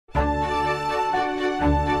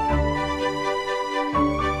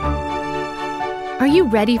Are you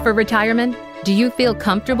ready for retirement? Do you feel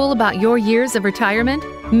comfortable about your years of retirement?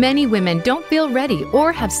 Many women don't feel ready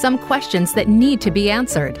or have some questions that need to be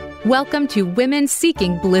answered. Welcome to Women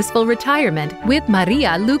Seeking Blissful Retirement with Maria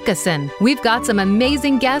Lucassen. We've got some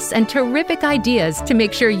amazing guests and terrific ideas to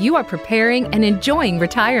make sure you are preparing and enjoying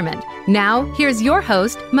retirement. Now, here's your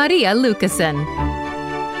host, Maria Lucassen.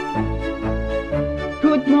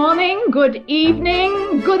 Good morning, good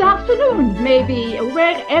evening, good afternoon, maybe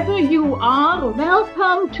wherever you are.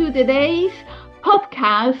 Welcome to today's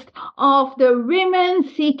podcast of the Women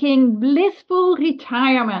Seeking Blissful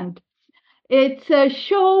Retirement. It's a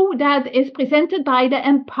show that is presented by the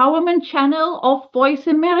Empowerment Channel of Voice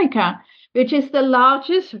America, which is the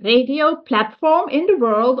largest radio platform in the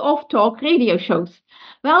world of talk radio shows.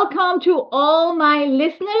 Welcome to all my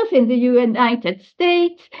listeners in the United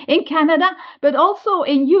States, in Canada, but also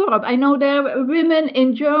in Europe. I know there are women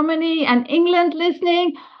in Germany and England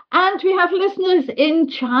listening, and we have listeners in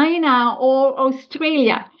China or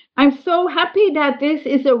Australia. I'm so happy that this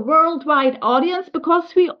is a worldwide audience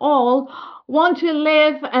because we all want to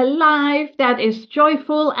live a life that is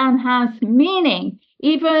joyful and has meaning,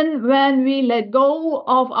 even when we let go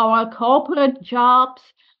of our corporate jobs.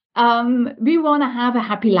 We want to have a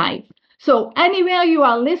happy life. So anywhere you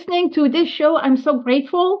are listening to this show, I'm so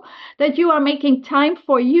grateful that you are making time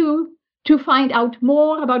for you to find out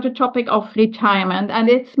more about the topic of retirement. And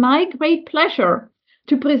it's my great pleasure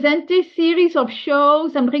to present this series of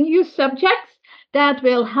shows and bring you subjects that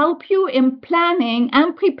will help you in planning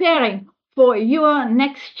and preparing for your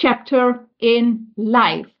next chapter in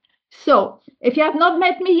life. So, if you have not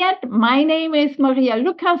met me yet, my name is Maria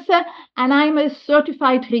Lucassen, and I'm a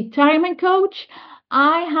certified retirement coach.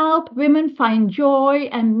 I help women find joy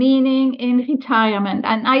and meaning in retirement.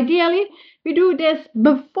 And ideally, we do this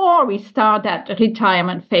before we start that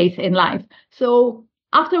retirement phase in life. So,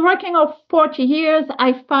 after working for 40 years,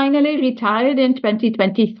 I finally retired in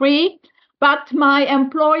 2023. But my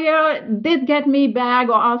employer did get me back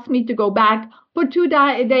or asked me to go back for 2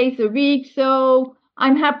 days a week. So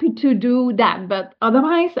I'm happy to do that. But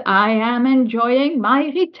otherwise, I am enjoying my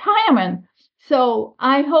retirement. So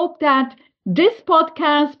I hope that this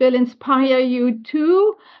podcast will inspire you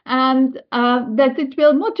too, and that it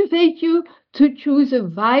will motivate you to choose a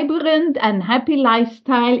vibrant and happy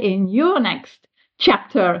lifestyle in your next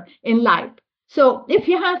chapter in life. So if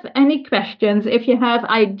you have any questions, if you have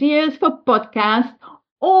ideas for podcasts,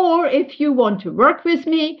 or if you want to work with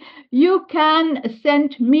me, you can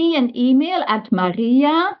send me an email at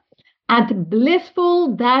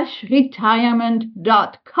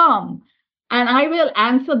maria@blissful-retirement.com, and I will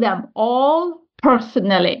answer them all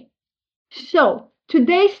personally. So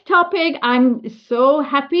today's topic, I'm so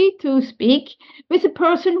happy to speak with a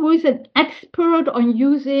person who is an expert on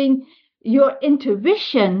using your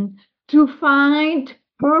intuition to find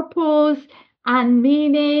purpose and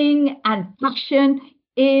meaning and passion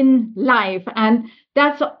in life. And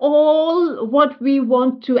that's all what we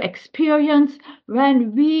want to experience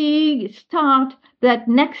when we start that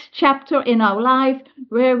next chapter in our life,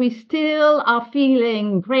 where we still are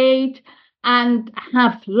feeling great and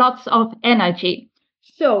have lots of energy.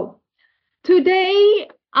 So today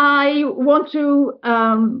I want to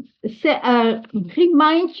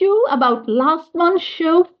remind you about last month's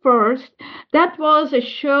show first. That was a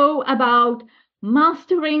show about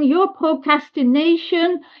mastering your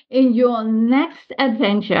procrastination in your next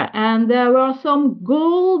adventure. And there were some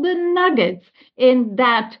golden nuggets in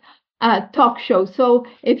that talk show. So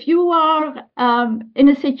if you are in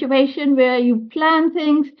a situation where you plan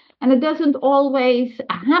things and it doesn't always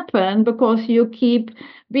happen because you keep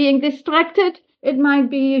being distracted, it might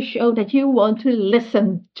be a show that you want to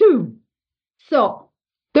listen to. So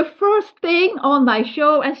the first thing on my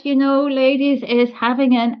show, as you know, ladies, is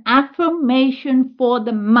having an affirmation for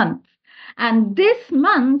the month. And this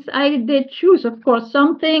month, I did choose, of course,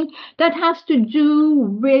 something that has to do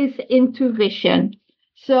with intuition.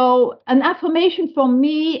 So an affirmation for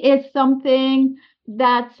me is something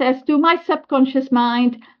that says to my subconscious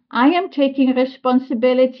mind, I am taking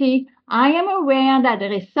responsibility. I am aware that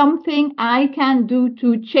there is something I can do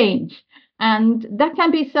to change. And that can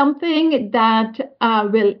be something that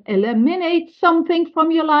will eliminate something from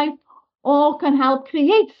your life or can help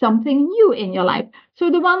create something new in your life. So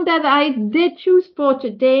the one that I did choose for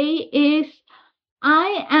today is,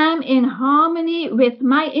 I am in harmony with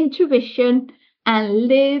my intuition and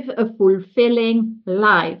live a fulfilling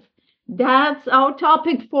life. That's our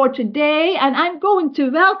topic for today. And I'm going to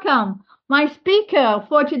welcome my speaker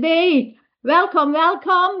for today. Welcome,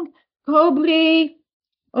 Kobri.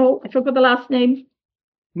 Oh, I forgot the last name.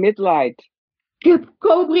 Midlight.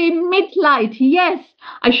 Cobri Mitleid. Yes,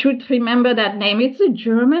 I should remember that name. It's a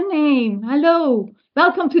German name. Hello.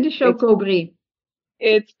 Welcome to the show, It's Cobri.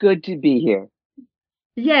 it's good to be here.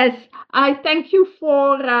 Yes, I thank you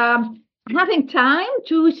for having time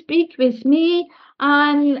to speak with me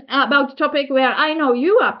on about a topic where I know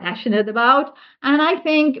you are passionate about, and I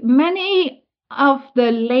think many of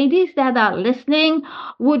the ladies that are listening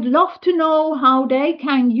would love to know how they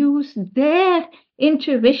can use their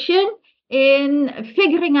intuition in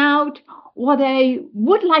figuring out what they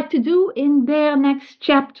would like to do in their next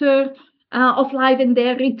chapter of life in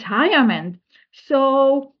their retirement.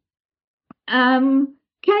 So can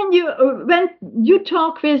you, when you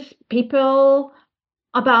talk with people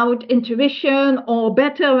about intuition, or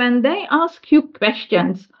better, when they ask you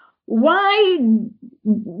questions, why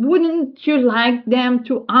wouldn't you like them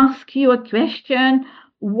to ask you a question?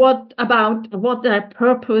 What about what their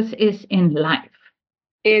purpose is in life?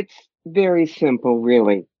 It's very simple,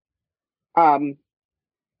 really. Um,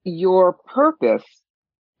 your purpose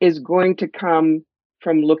is going to come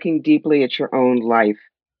from looking deeply at your own life.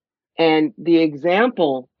 And the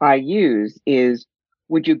example I use is,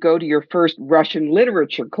 would you go to your first Russian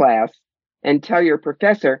literature class and tell your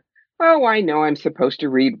professor, oh, I know I'm supposed to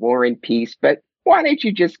read War and Peace, but why don't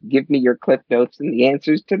you just give me your cliff notes and the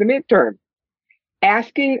answers to the midterm?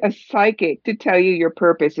 Asking a psychic to tell you your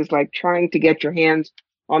purpose is like trying to get your hands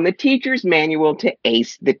on the teacher's manual to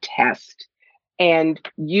ace the test. And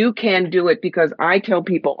you can do it because I tell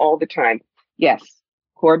people all the time, yes,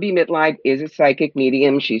 Corby Mitleid is a psychic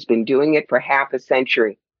medium. She's been doing it for half a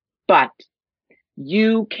century. But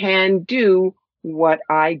you can do what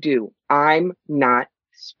I do. I'm not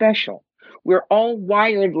special. We're all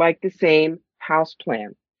wired like the same house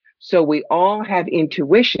plan. So we all have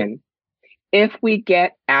intuition if we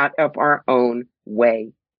get out of our own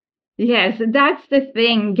way. Yes, that's the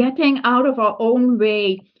thing, getting out of our own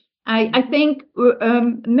way. I think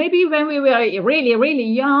maybe when we were really, really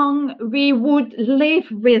young, we would live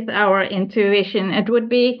with our intuition. It would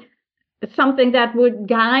be something that would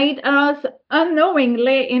guide us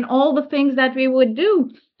unknowingly in all the things that we would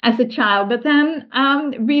do as a child. But then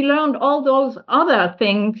we learned all those other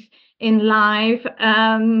things in life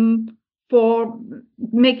for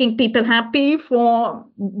making people happy, for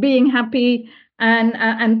being happy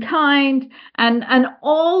and kind, and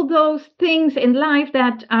all those things in life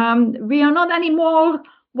that we are not anymore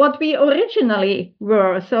what we originally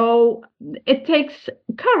were. So it takes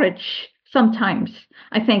courage sometimes,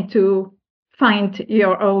 I think, to find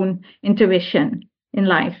your own intuition in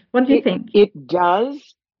life. What do you It think? it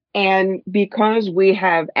does. And because we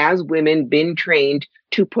have, as women, been trained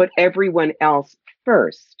to put everyone else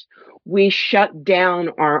first, we shut down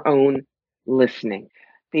our own listening.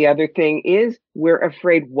 The other thing is we're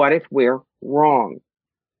afraid, what if we're wrong?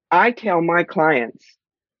 I tell my clients,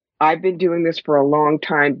 I've been doing this for a long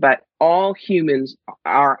time, but all humans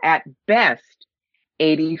are at best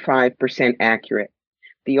 85% accurate.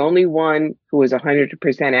 The only one who is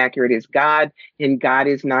 100% accurate is God, and God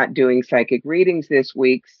is not doing psychic readings this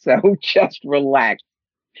week, so just relax.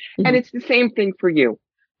 And Mhm. it's the same thing for you.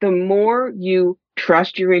 The more you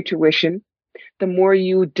trust your intuition, the more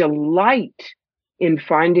you delight in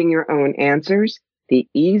finding your own answers, the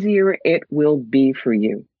easier it will be for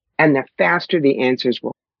you, and the faster the answers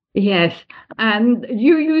will. Yes, and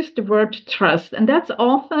you use the word trust, and that's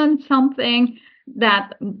often something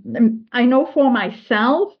that I know for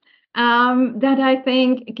myself, that I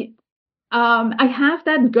think I have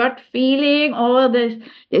that gut feeling, or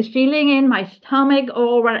this feeling in my stomach,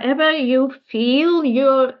 or wherever you feel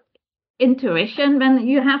your intuition when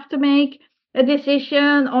you have to make a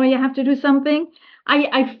decision or you have to do something.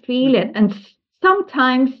 I feel it, Mhm. and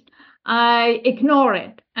sometimes I ignore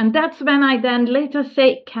it. And that's when I then later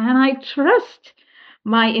say, can I trust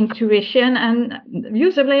my intuition? And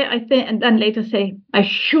usually I think, and then later say, I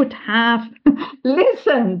should have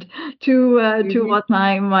listened to Mhm. what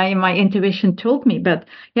my intuition told me. But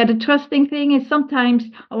yeah, the trusting thing is sometimes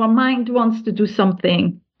our mind wants to do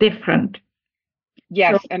something different. So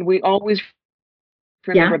Yes, and we always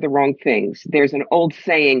remember yeah. the wrong things. There's an old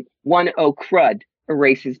saying, one oh crud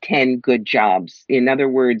erases 10 good jobs. In other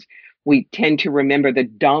words, we tend to remember the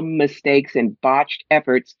dumb mistakes and botched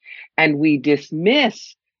efforts, and we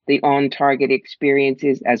dismiss the on target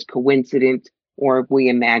experiences as coincidence or if we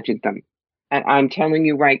imagined them. And I'm telling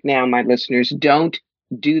you right now, my listeners, don't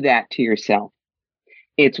do that to yourself.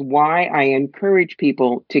 It's why I encourage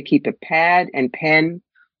people to keep a pad and pen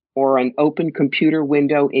or an open computer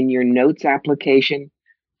window in your notes application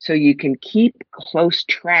so you can keep close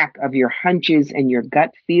track of your hunches and your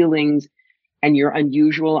gut feelings and your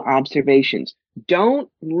unusual observations. Don't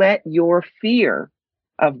let your fear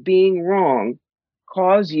of being wrong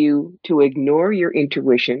cause you to ignore your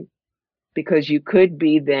intuition, because you could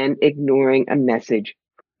be then ignoring a message.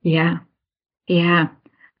 Yeah, yeah.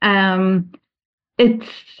 It's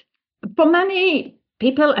for many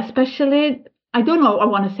people, especially, I don't know, I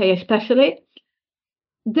want to say especially,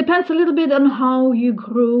 depends a little bit on how you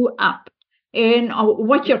grew up and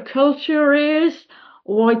what your culture is,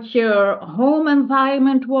 what your home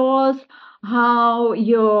environment was, how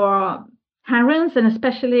your parents and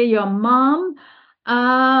especially your mom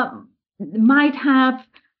uh, might have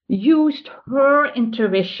used her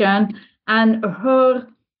intuition and her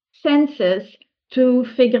senses to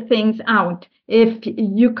figure things out. If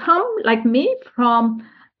you come like me from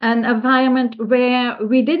an environment where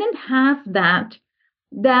we didn't have that,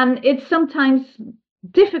 then it's sometimes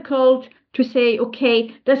difficult to say,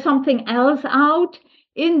 okay, there's something else out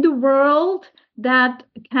in the world that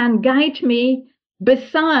can guide me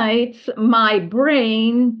besides my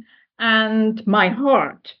brain and my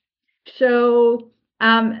heart. So,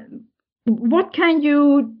 what can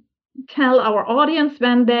you tell our audience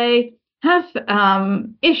when they have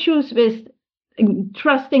issues with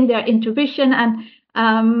trusting their intuition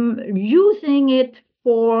and using it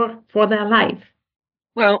for their life?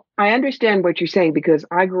 Well, I understand what you're saying because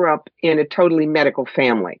I grew up in a totally medical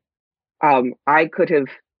family. I could have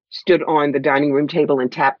stood on the dining room table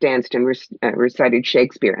and tap danced and recited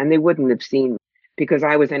Shakespeare, and they wouldn't have seen me because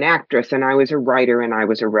I was an actress and I was a writer and I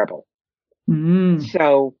was a rebel. Mm.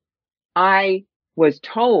 So I was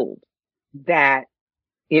told that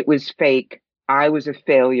it was fake. I was a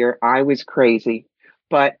failure. I was crazy.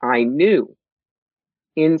 But I knew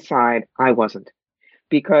inside I wasn't.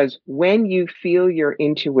 Because when you feel your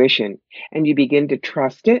intuition and you begin to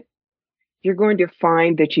trust it, you're going to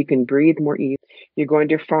find that you can breathe more easily. You're going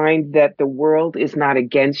to find that the world is not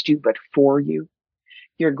against you, but for you.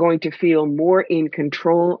 You're going to feel more in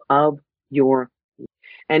control of your.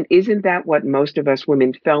 And isn't that what most of us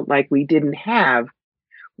women felt like we didn't have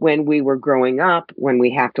when we were growing up, when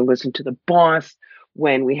we have to listen to the boss,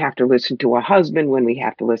 when we have to listen to a husband, when we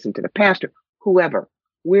have to listen to the pastor, whoever?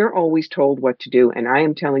 We're always told what to do. And I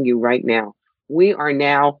am telling you right now, we are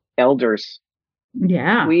now elders.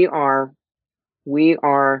 Yeah. We are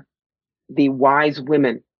the wise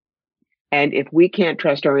women. And if we can't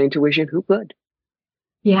trust our intuition, who could?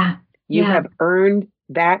 Yeah. You have earned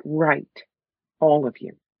that right, all of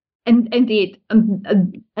you. And indeed,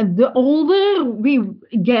 the older we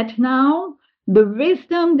get now, the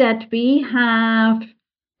wisdom that we have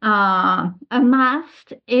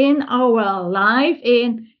amassed in our life,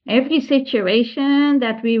 in every situation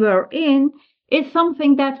that we were in, is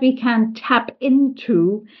something that we can tap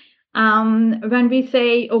into when we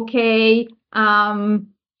say, okay, I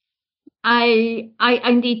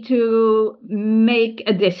need to make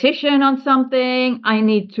a decision on something. I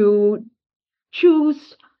need to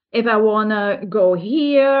choose if I want to go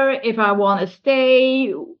here, if I want to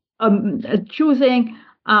stay, choosing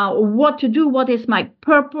what to do, what is my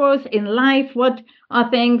purpose in life, what are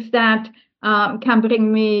things that can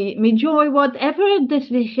bring me joy. Whatever the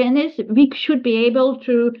decision is, we should be able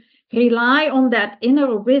to rely on that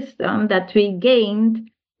inner wisdom that we gained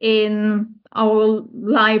in our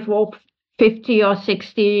life of 50 or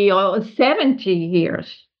 60 or 70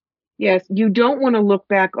 years. Yes, you don't want to look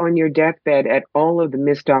back on your deathbed at all of the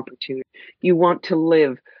missed opportunities. You want to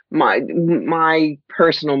live. My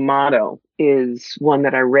personal motto is one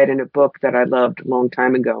that I read in a book that I loved a long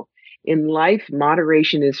time ago. In life,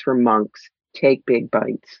 moderation is for monks. Take big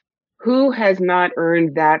bites. Who has not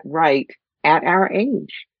earned that right at our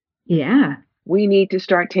age? Yeah. We need to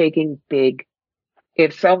start taking big.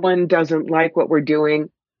 If someone doesn't like what we're doing,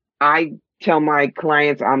 I tell my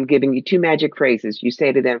clients, I'm giving you two magic phrases. You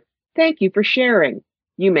say to them, thank you for sharing.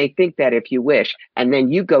 You may think that if you wish, and then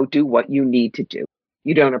you go do what you need to do.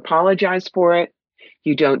 You don't apologize for it.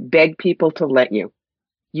 You don't beg people to let you.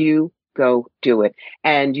 You go do it.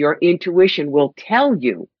 And your intuition will tell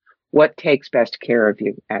you what takes best care of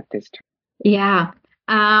you at this time. Yeah.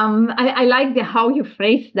 I like how you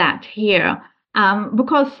phrase that here,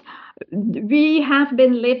 because we have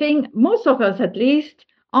been living, most of us at least,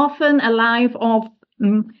 often a life of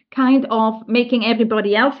kind of making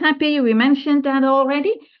everybody else happy. We mentioned that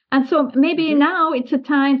already. And so maybe now it's a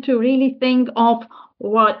time to really think of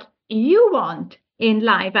what you want in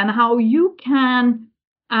life and how you can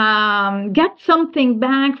get something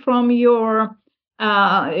back from your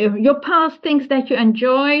past, things that you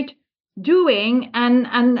enjoyed doing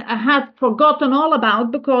and had forgotten all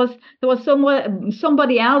about because there was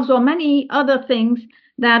somebody else or many other things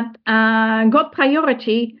that got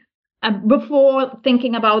priority before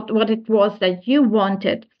thinking about what it was that you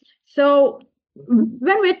wanted. So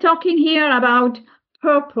when we're talking here about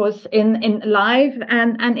purpose in life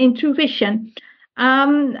and intuition,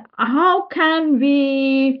 how can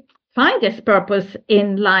we find this purpose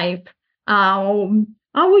in life? How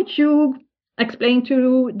would you explain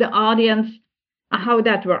to the audience how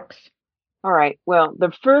that works? All right. Well,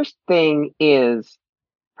 the first thing is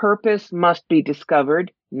purpose must be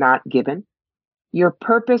discovered, not given. Your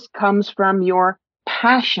purpose comes from your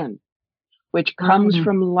passion, which comes Mm.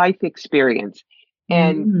 from life experience.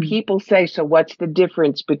 And Mm. people say, so what's the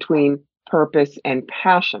difference between purpose and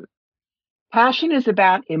passion? Passion is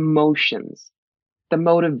about emotions, the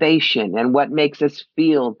motivation and what makes us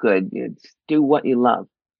feel good. It's do what you love.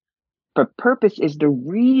 But purpose is the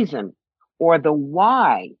reason or the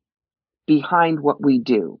why behind what we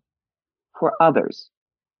do for others.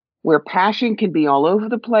 Where passion can be all over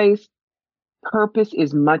the place, purpose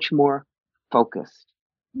is much more focused.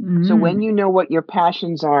 So when Mm. you know what your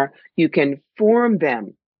passions are, you can form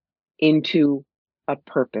them into a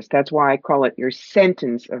purpose. That's why I call it your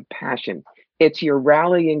sentence of passion. It's your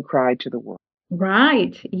rallying cry to the world.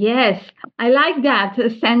 Right. Yes, I like that a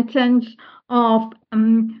sentence of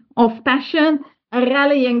passion, a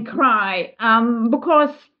rallying cry.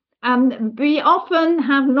 Because we often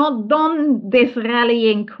have not done this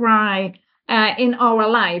rallying cry in our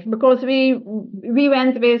life because we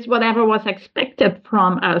went with whatever was expected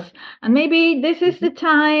from us, and maybe this is the Mhm.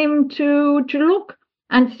 time to look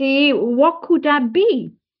and see what could that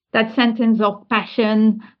be, that sentence of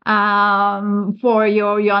passion for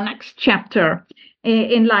your next chapter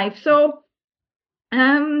in life. So,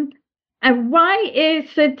 um, and why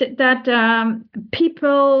is it that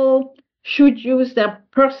people should use their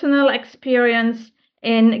personal experience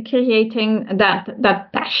in creating that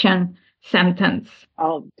passion sentence?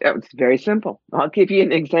 It's very simple. I'll give you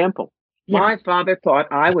an example. Yeah. My father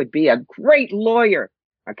thought I would be a great lawyer.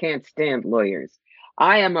 I can't stand lawyers.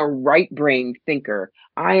 I am a right brain thinker.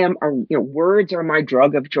 Words are my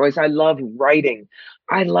drug of choice. I love writing.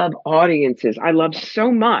 I love audiences. I love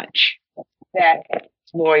so much that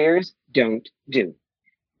lawyers don't do.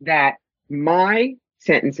 That my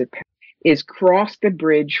sentence of is cross the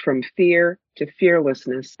bridge from fear to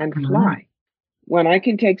fearlessness and fly. When I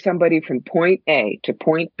can take somebody from point A to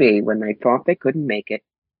point B when they thought they couldn't make it,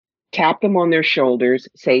 tap them on their shoulders,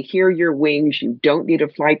 say, here are your wings. You don't need a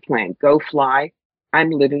flight plan. Go fly. I'm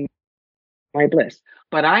living my bliss.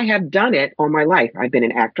 But I have done it all my life. I've been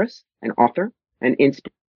an actress, an author, an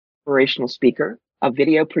inspirational speaker, a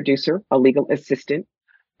video producer, a legal assistant,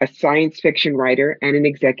 a science fiction writer, and an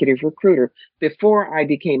executive recruiter before I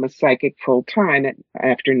became a psychic full time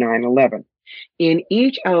after 9/11. In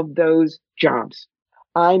each of those jobs,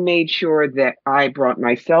 I made sure that I brought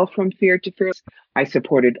myself from fear to fearless. I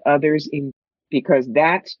supported others in because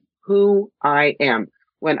that's who I am.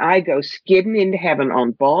 When I go skidding into heaven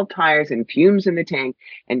on bald tires and fumes in the tank,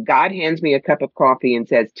 and God hands me a cup of coffee and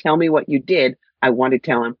says, tell me what you did, I want to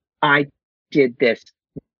tell him, I did this.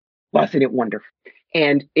 Wasn't it wonderful?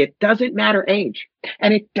 And it doesn't matter age.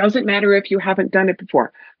 And it doesn't matter if you haven't done it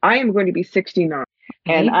before. I am going to be 69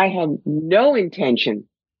 and Okay. I have no intention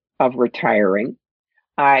of retiring.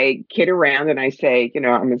 I kid around and I say,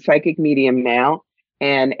 I'm a psychic medium now.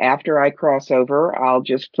 And after I cross over, I'll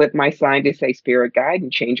just flip my sign to say spirit guide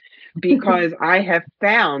and change because I have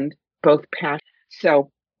found both passion. So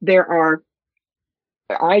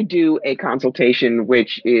I do a consultation,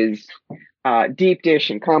 which is deep dish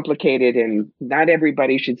and complicated, and not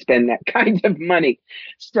everybody should spend that kind of money.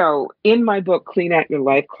 So, in my book, Clean Out Your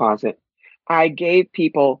Life Closet, I gave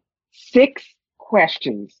people 6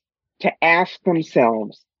 questions to ask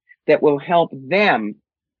themselves that will help them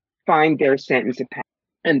find their sentence of passion.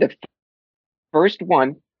 And the first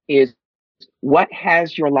one is, what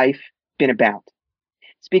has your life been about?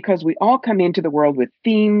 It's because we all come into the world with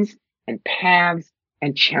themes and paths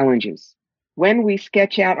and challenges. When we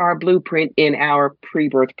sketch out our blueprint in our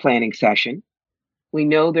pre-birth planning session, we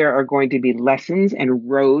know there are going to be lessons and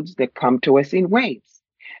roads that come to us in waves.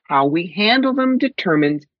 How we handle them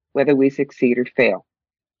determines whether we succeed or fail.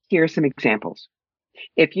 Here are some examples.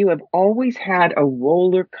 If you have always had a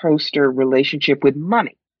roller coaster relationship with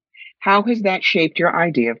money, how has that shaped your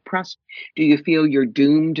idea of prosperity? Do you feel you're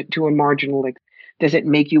doomed to a marginal? Does it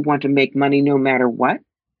make you want to make money no matter what?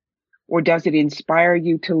 Or does it inspire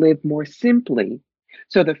you to live more simply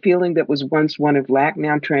so the feeling that was once one of lack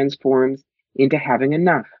now transforms into having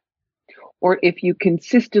enough? Or if you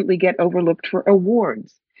consistently get overlooked for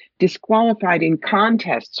awards, disqualified in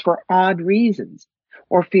contests for odd reasons,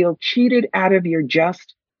 or feel cheated out of your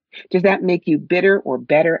just, does that make you bitter or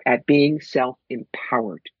better at being self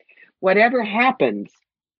empowered? Whatever happens,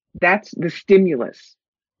 that's the stimulus.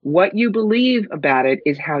 What you believe about it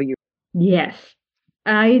is how you. Yes,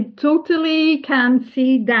 I totally can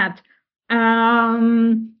see that.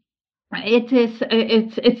 Um,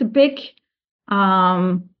 it's a big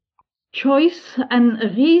um, choice and a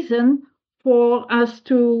reason for us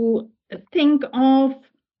to think of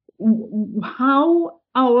how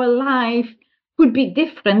our life could be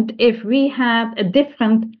different if we had a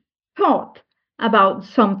different thought about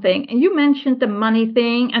something. And you mentioned the money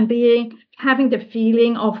thing and being having the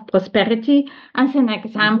feeling of prosperity as an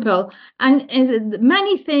example. And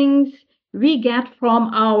many things we get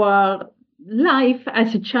from our life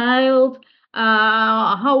as a child,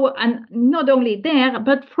 how and not only there,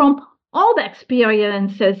 but from all the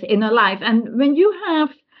experiences in a life. And when you have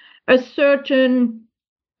a certain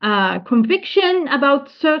conviction about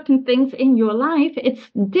certain things in your life, it's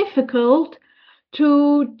difficult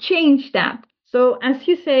to change that. So, as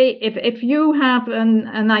you say, if you have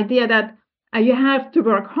an idea that you have to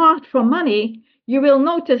work hard for money, you will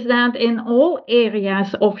notice that in all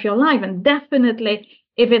areas of your life. And definitely,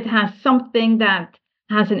 if it has something that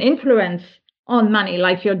has an influence on money,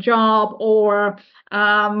 like your job or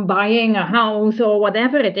buying a house or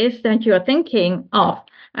whatever it is that you're thinking of.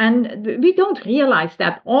 And we don't realize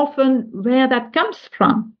that often where that comes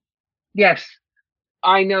from. Yes,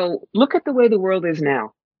 I know. Look at the way the world is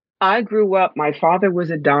now. I grew up, my father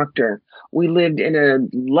was a doctor. We lived in a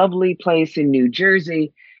lovely place in New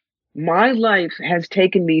Jersey. My life has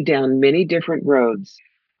taken me down many different roads.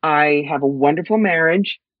 I have a wonderful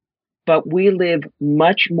marriage, but we live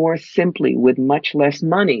much more simply with much less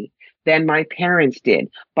money than my parents did.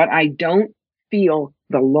 But I don't feel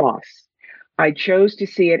the loss. I chose to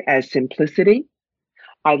see it as simplicity.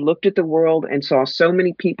 I looked at the world and saw so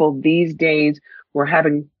many people these days were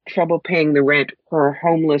having trouble paying the rent, who are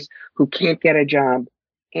homeless, who can't get a job.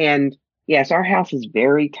 And yes, our house is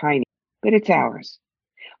very tiny, but it's ours.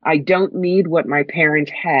 I don't need what my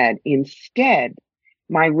parents had. Instead,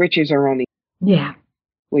 my riches are on the, Yeah.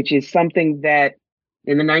 which is something that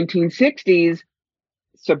in the 1960s,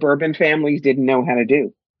 suburban families didn't know how to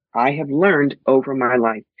do. I have learned over my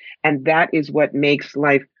life. And that is what makes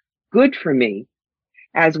life good for me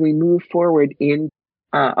as we move forward in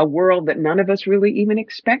a world that none of us really even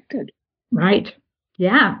expected. Right.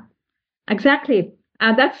 Yeah. Exactly.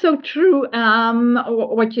 That's so true.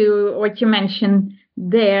 What you mentioned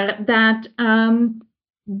there, that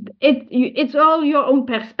it's all your own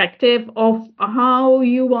perspective of how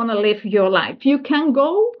you want to live your life. You can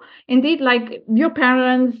go indeed like your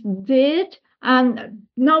parents did, and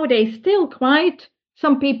nowadays still quite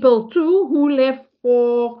some people too who live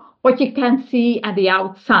for what you can see at the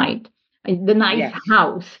outside, the nice Yes.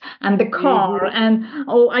 house and the car, Hmm. and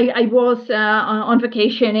oh, I was on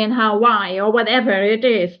vacation in Hawaii or whatever it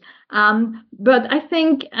is. But I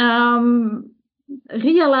think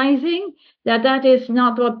realizing that that is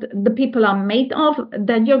not what the people are made of,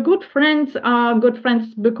 that your good friends are good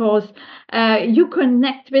friends because you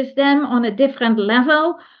connect with them on a different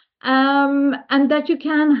level, and that you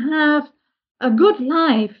can have a good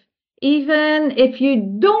life even if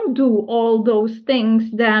you don't do all those things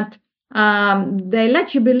that they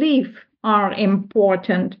let you believe are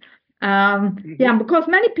important. Hmm. Yeah, because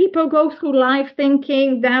many people go through life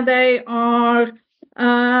thinking that they are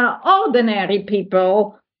ordinary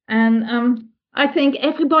people, and I think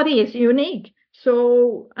everybody is unique.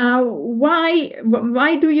 So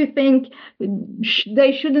why do you think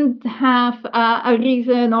they shouldn't have a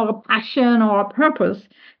reason or a passion or a purpose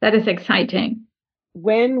that is exciting?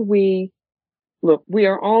 When we look, we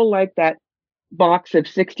are all like that box of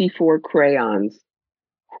 64 crayons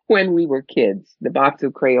when we were kids, the box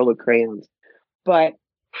of Crayola crayons. But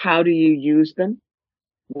how do you use them?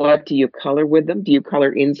 What do you color with them? Do you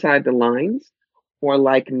color inside the lines? Or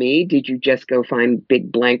like me, did you just go find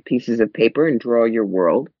big blank pieces of paper and draw your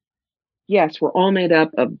world? Yes, we're all made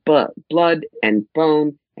up of blood and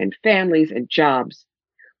bone and families and jobs,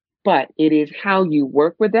 but it is how you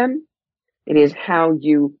work with them. It is how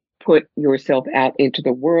you put yourself out into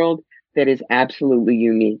the world that is absolutely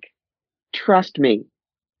unique. Trust me,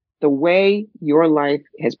 the way your life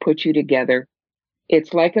has put you together,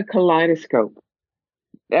 it's like a kaleidoscope.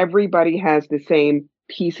 Everybody has the same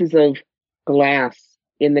pieces of glass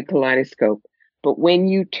in the kaleidoscope, but when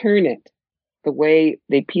you turn it, the way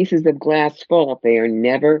the pieces of glass fall, they are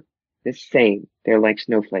never the same. They're like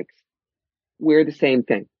snowflakes. We're the same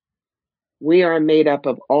thing. We are made up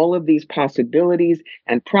of all of these possibilities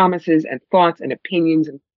and promises and thoughts and opinions.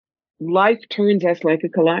 And life turns us like a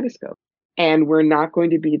kaleidoscope, and we're not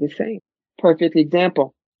going to be the same. Perfect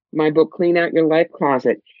example, my book, Clean Out Your Life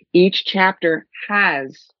Closet. Each chapter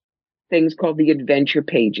has things called the adventure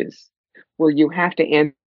pages, where you have to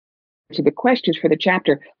answer the questions for the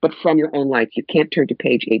chapter, but from your own life. You can't turn to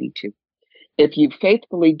page 82. If you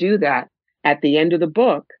faithfully do that at the end of the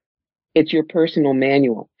book, it's your personal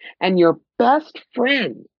manual. And your best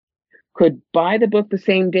friend could buy the book the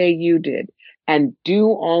same day you did and do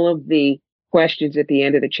all of the questions at the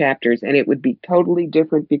end of the chapters, and it would be totally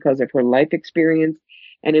different because of her life experience,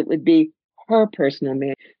 and it would be her personal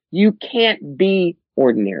manual. You can't be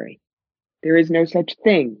ordinary. There is no such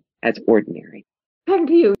thing as ordinary. Thank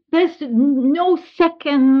you. There's no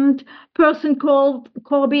second person called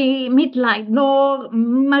Corby Midlight, nor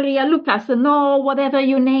Maria Lucas, nor whatever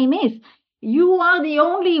your name is. You are the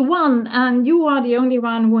only one, and you are the only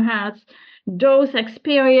one who has those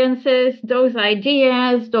experiences, those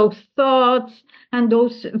ideas, those thoughts, and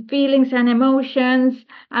those feelings and emotions,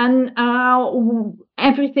 and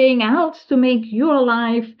everything else to make your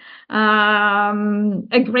life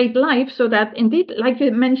a great life. So that indeed, like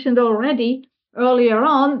you mentioned already earlier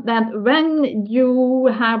on, that when you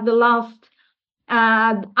have the last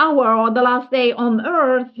hour or the last day on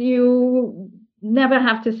earth, you never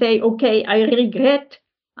have to say, okay, I regret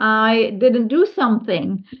I didn't do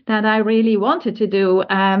something that I really wanted to do.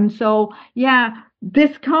 So yeah,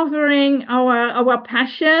 discovering our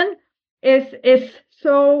passion is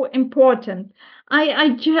so important. I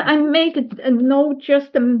made a note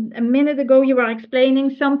just a minute ago. You were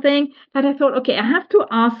explaining something that I thought, okay, I have to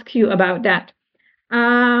ask you about that.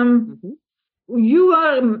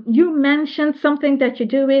 You mentioned something that you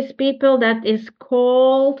do with people that is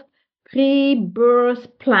called pre-birth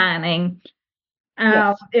planning.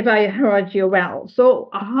 Yes. If I heard you well. So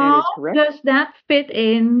how does that fit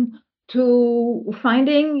in to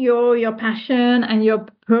finding your passion and your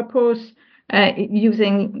purpose,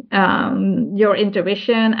 using your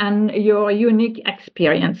intuition and your unique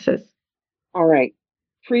experiences? All right.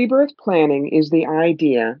 Pre-birth planning is the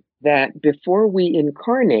idea that before we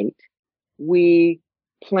incarnate, we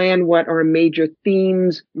plan what our major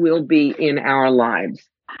themes will be in our lives,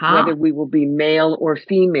 whether we will be male or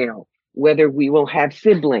female, whether we will have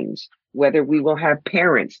siblings, whether we will have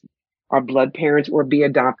parents, our blood parents, or be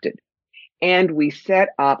adopted. And we set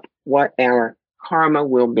up what our karma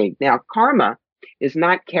will be. Now, karma is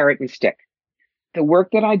not carrot and stick. The work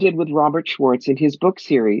that I did with Robert Schwartz in his book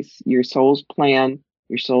series, Your Soul's Plan,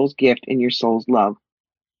 Your Soul's Gift, and Your Soul's Love,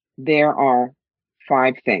 there are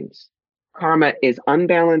 5 things. Karma is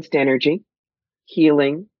unbalanced energy,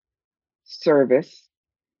 healing, service,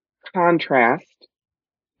 contrast,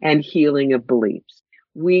 and healing of beliefs.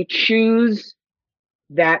 We choose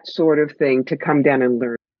that sort of thing to come down and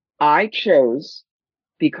learn. I chose,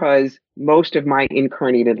 because most of my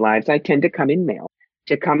incarnated lives, I tend to come in male,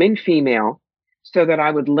 to come in female, so that I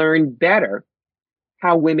would learn better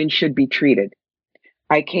how women should be treated.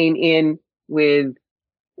 I came in with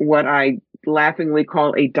what I laughingly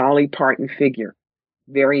call a Dolly Parton figure.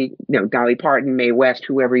 Dolly Parton, Mae West,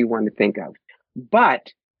 whoever you want to think of.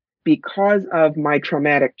 But because of my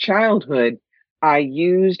traumatic childhood, I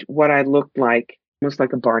used what I looked like, almost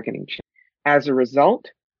like a bargaining chip. As a result,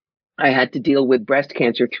 I had to deal with breast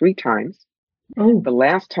cancer 3 times. Oh. The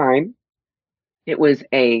last time, it was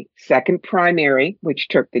a second primary, which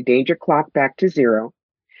took the danger clock back to 0.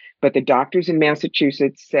 But the doctors in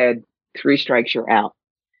Massachusetts said, 3 strikes, you're out.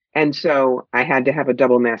 And so I had to have a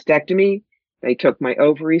double mastectomy. They took my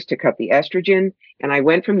ovaries to cut the estrogen. And I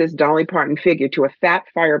went from this Dolly Parton figure to a fat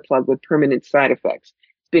fire plug with permanent side effects.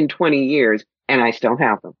 It's been 20 years and I still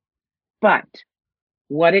have them. But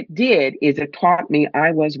what it did is it taught me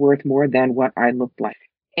I was worth more than what I looked like.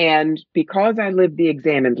 And because I lived the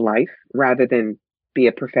examined life rather than be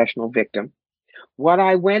a professional victim, what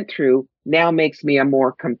I went through now makes me a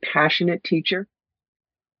more compassionate teacher.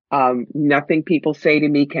 Nothing people say to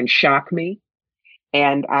me can shock me.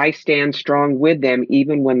 And I stand strong with them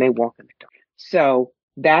even when they walk in the dark. So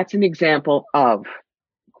that's an example of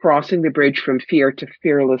crossing the bridge from fear to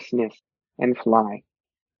fearlessness and fly.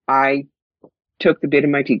 I took the bit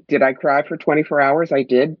in my teeth. Did I cry for 24 hours? I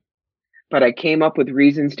did. But I came up with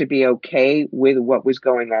reasons to be okay with what was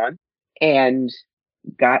going on and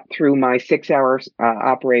got through my 6-hour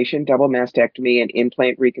operation, double mastectomy and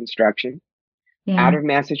implant reconstruction. Out of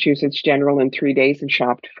Massachusetts General in 3 days and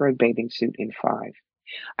shopped for a bathing suit in 5.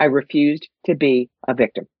 I refused to be a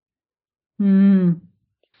victim. The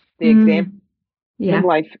example in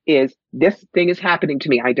life is, this thing is happening to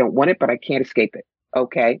me. I don't want it, but I can't escape it.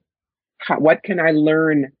 Okay. What can I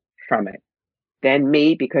learn from it? Then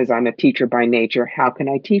me, because I'm a teacher by nature, how can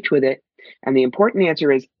I teach with it? And the important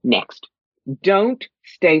answer is next. Don't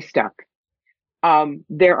stay stuck.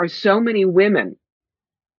 There are so many women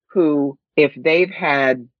who, if they've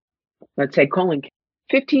had let's say colon cancer.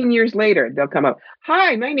 15 years later, they'll come up.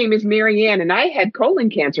 Hi, my name is Mary Ann, and I had colon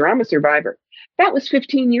cancer. I'm a survivor. That was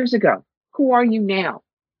 15 years ago. Who are you now?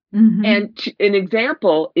 Mm-hmm. And an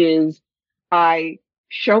example is I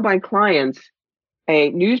show my clients a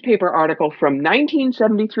newspaper article from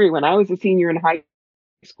 1973 when I was a senior in high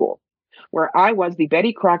school, where I was the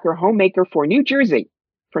Betty Crocker homemaker for New Jersey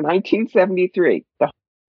for 1973.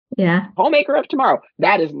 The homemaker of tomorrow.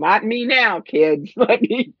 That is not me now, kids. Let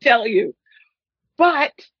me tell you.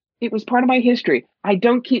 But it was part of my history. I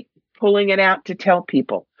don't keep pulling it out to tell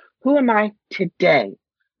people. Who am I today?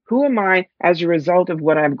 Who am I as a result of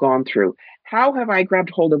what I've gone through? How have I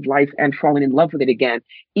grabbed hold of life and fallen in love with it again,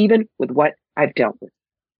 even with what I've dealt with?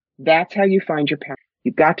 That's how you find your path.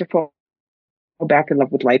 You've got to fall back in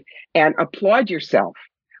love with life and applaud yourself.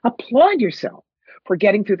 Applaud yourself for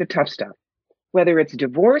getting through the tough stuff. Whether it's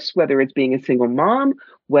divorce, whether it's being a single mom,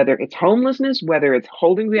 whether it's homelessness, whether it's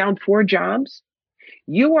holding down 4 jobs,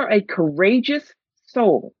 you are a courageous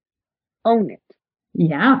soul. Own it.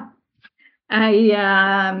 Yeah.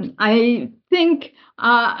 I think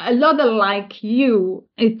a lot like you,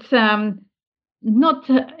 it's not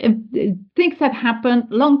things that happened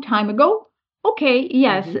long time ago. Okay,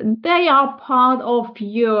 yes, they are part of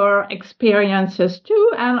your experiences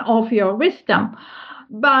too and of your wisdom.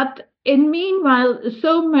 But in meanwhile,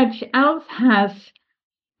 so much else has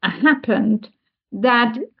happened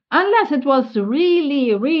that unless it was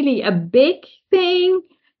really, really a big thing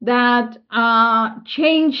that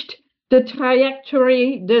changed the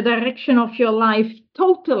trajectory, the direction of your life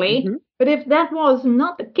totally. But if that was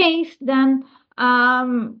not the case, then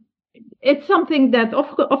it's something that,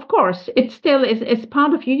 of course, it still is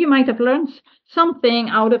part of you. You might have learned something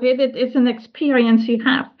out of it. It is an experience you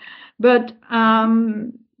have. But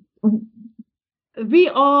we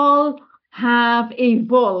all have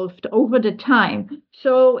evolved over the time.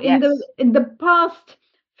 So in the past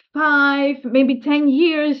 5, maybe 10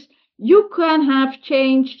 years, you can have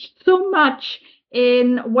changed so much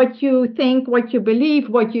in what you think, what you believe,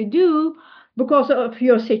 what you do, because of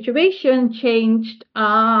your situation changed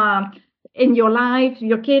in your life.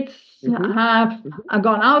 Your kids have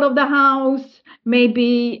gone out of the house.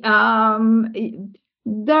 Maybe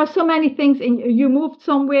there are so many things. You moved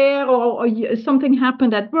somewhere, or something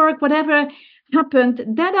happened at work. Whatever happened,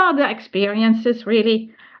 that are the experiences really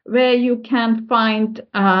where you can find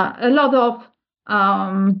a lot of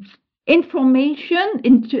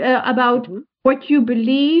information about what you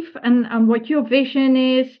believe and what your vision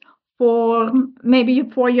is for maybe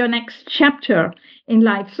for your next chapter in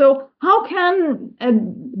life. So how can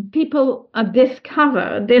people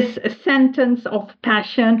discover this sentence of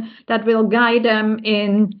passion that will guide them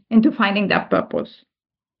into finding that purpose?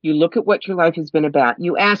 You look at what your life has been about.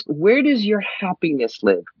 You ask, where does your happiness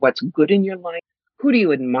live? What's good in your life? Who do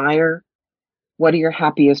you admire? What are your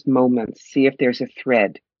happiest moments? See if there's a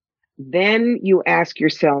thread. Then you ask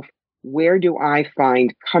yourself, where do I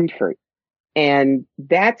find comfort? And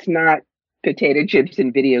that's not potato chips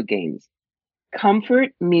and video games. Comfort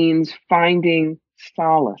means finding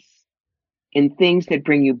solace in things that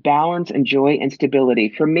bring you balance and joy and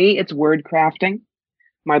stability. For me, it's word crafting.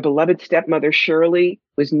 My beloved stepmother, Shirley,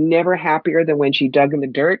 was never happier than when she dug in the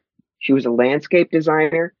dirt. She was a landscape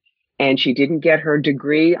designer, and she didn't get her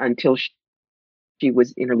degree until she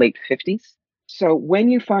was in her late 50s. So when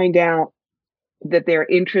you find out that there are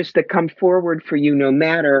interests that come forward for you, no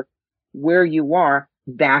matter where you are,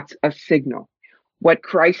 that's a signal. What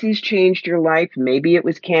crises changed your life? Maybe it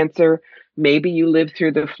was cancer. Maybe you lived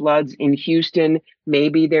through the floods in Houston.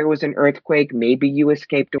 Maybe there was an earthquake. Maybe you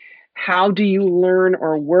escaped. How do you learn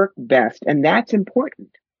or work best? And that's important.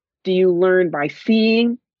 Do you learn by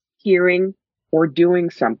seeing, hearing, or doing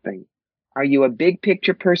something? Are you a big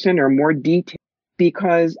picture person or more detailed?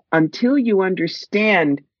 Because until you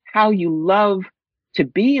understand how you love to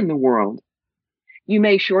be in the world, you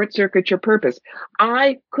may short circuit your purpose.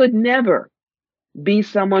 I could never be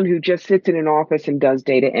someone who just sits in an office and does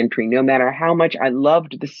data entry, no matter how much I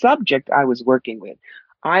loved the subject I was working with.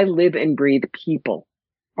 I live and breathe people,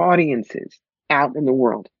 audiences out in the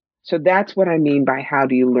world. So that's what I mean by how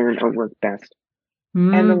do you learn or work best.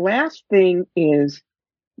 And the last thing is,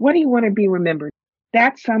 what do you want to be remembered?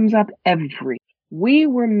 That sums up everything. We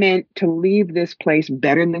were meant to leave this place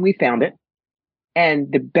better than we found it.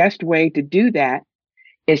 And the best way to do that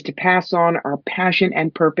is to pass on our passion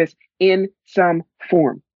and purpose in some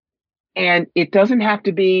form. And it doesn't have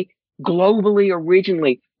to be globally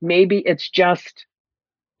originally. Maybe it's just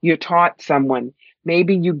you taught someone.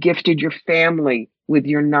 Maybe you gifted your family with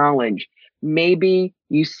your knowledge. Maybe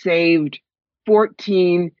you saved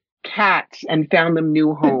 14 cats and found them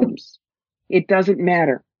new homes. It doesn't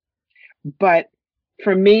matter. But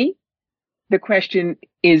for me, the question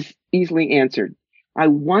is easily answered. I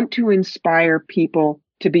want to inspire people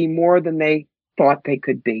to be more than they thought they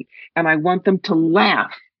could be. And I want them to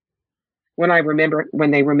laugh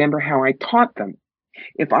when they remember how I taught them.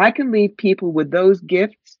 If I can leave people with those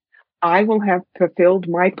gifts, I will have fulfilled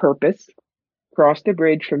my purpose, crossed the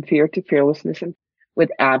bridge from fear to fearlessness, and with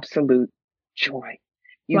absolute joy.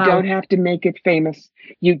 You don't have to make it famous.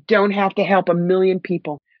 You don't have to help a million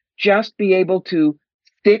people. Just be able to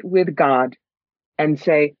sit with God and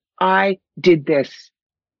say, I did this.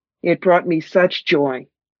 It brought me such joy.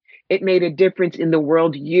 It made a difference in the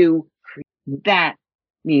world you created. That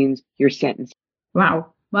means your sentence.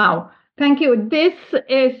 Wow. Thank you. This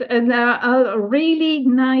is a really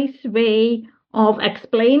nice way of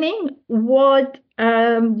explaining what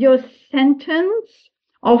your sentence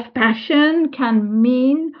of passion can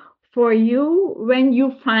mean for you when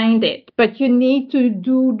you find it. But you need to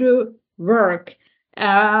do the work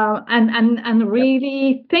and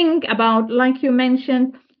really think about, like you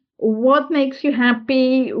mentioned, what makes you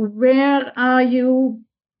happy? Where are you?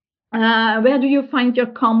 Where do you find your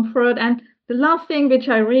comfort? And the last thing, which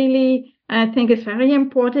I really think is very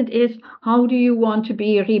important, is how do you want to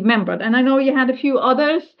be remembered? And I know you had a few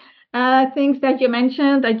others things that you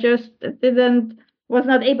mentioned. I just was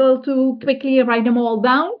not able to quickly write them all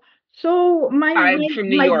down. So I'm from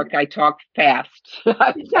New York. I talk fast.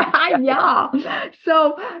 Yeah.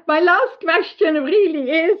 So my last question really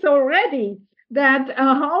is already that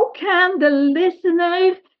how can the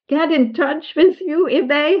listener get in touch with you if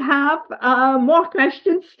they have more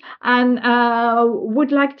questions and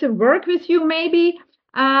would like to work with you maybe?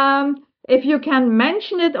 If you can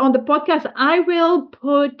mention it on the podcast, I will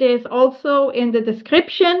put this also in the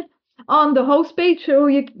description on the host page so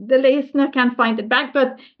the listener can find it back.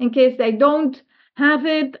 But in case they don't have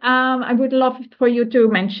it, I would love for you to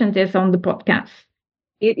mention this on the podcast.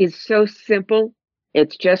 It is so simple.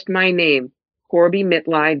 It's just my name,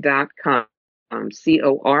 CorbyMitleid.com.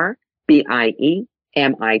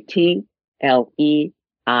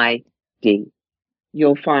 CorbyMitleid.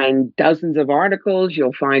 You'll find dozens of articles.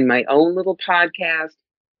 You'll find my own little podcast,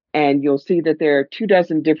 and you'll see that there are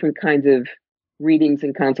 24 different kinds of readings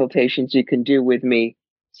and consultations you can do with me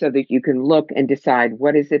so that you can look and decide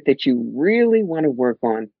what is it that you really want to work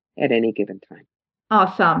on at any given time.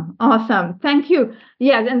 Awesome. Thank you.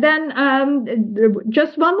 Yes, and then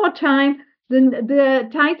just one more time, the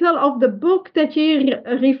title of the book that you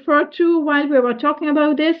referred to while we were talking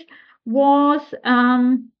about this was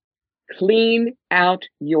Clean Out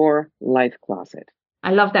Your Life Closet.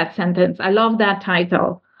 I love that sentence. I love that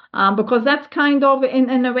title because that's kind of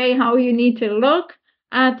in a way how you need to look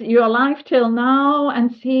at your life till now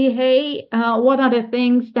and see, hey, what are the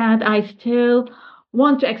things that I still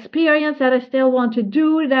want to experience, that I still want to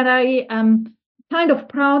do, that I am kind of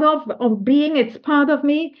proud of being, it's part of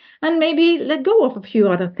me, and maybe let go of a few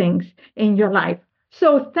other things in your life.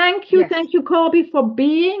 So thank you. Yes. Thank you, Corby, for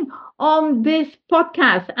being on this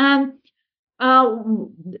podcast. And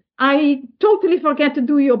I totally forget to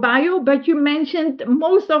do your bio, but you mentioned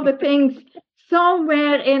most of the things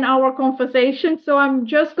somewhere in our conversation. So I'm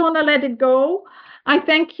just going to let it go. I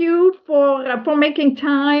thank you for making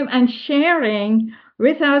time and sharing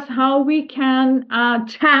with us how we can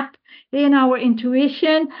tap in our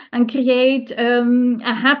intuition and create a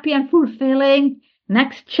happy and fulfilling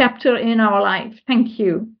next chapter in our life. Thank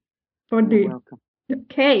you. You're welcome.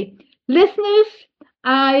 Okay. Listeners,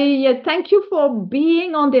 I thank you for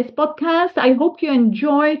being on this podcast. I hope you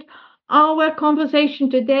enjoyed our conversation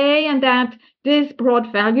today and that this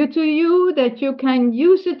brought value to you, that you can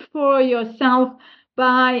use it for yourself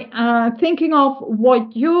by thinking of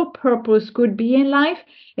what your purpose could be in life.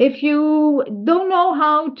 If you don't know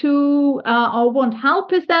how to or want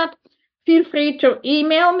help with that, feel free to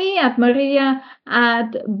email me at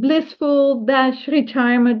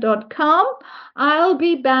maria@blissful-retirement.com. I'll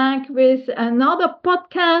be back with another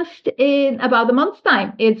podcast in about a month's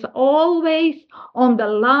time. It's always on the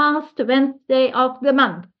last Wednesday of the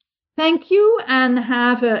month. Thank you and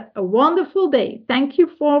have a wonderful day. Thank you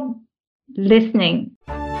for listening.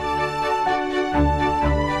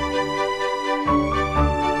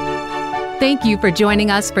 Thank you for joining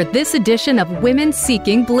us for this edition of Women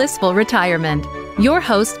Seeking Blissful Retirement. Your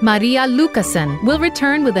host, Maria Lucassen, will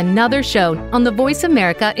return with another show on the Voice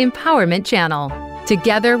America Empowerment Channel.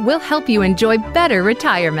 Together, we'll help you enjoy better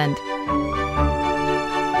retirement.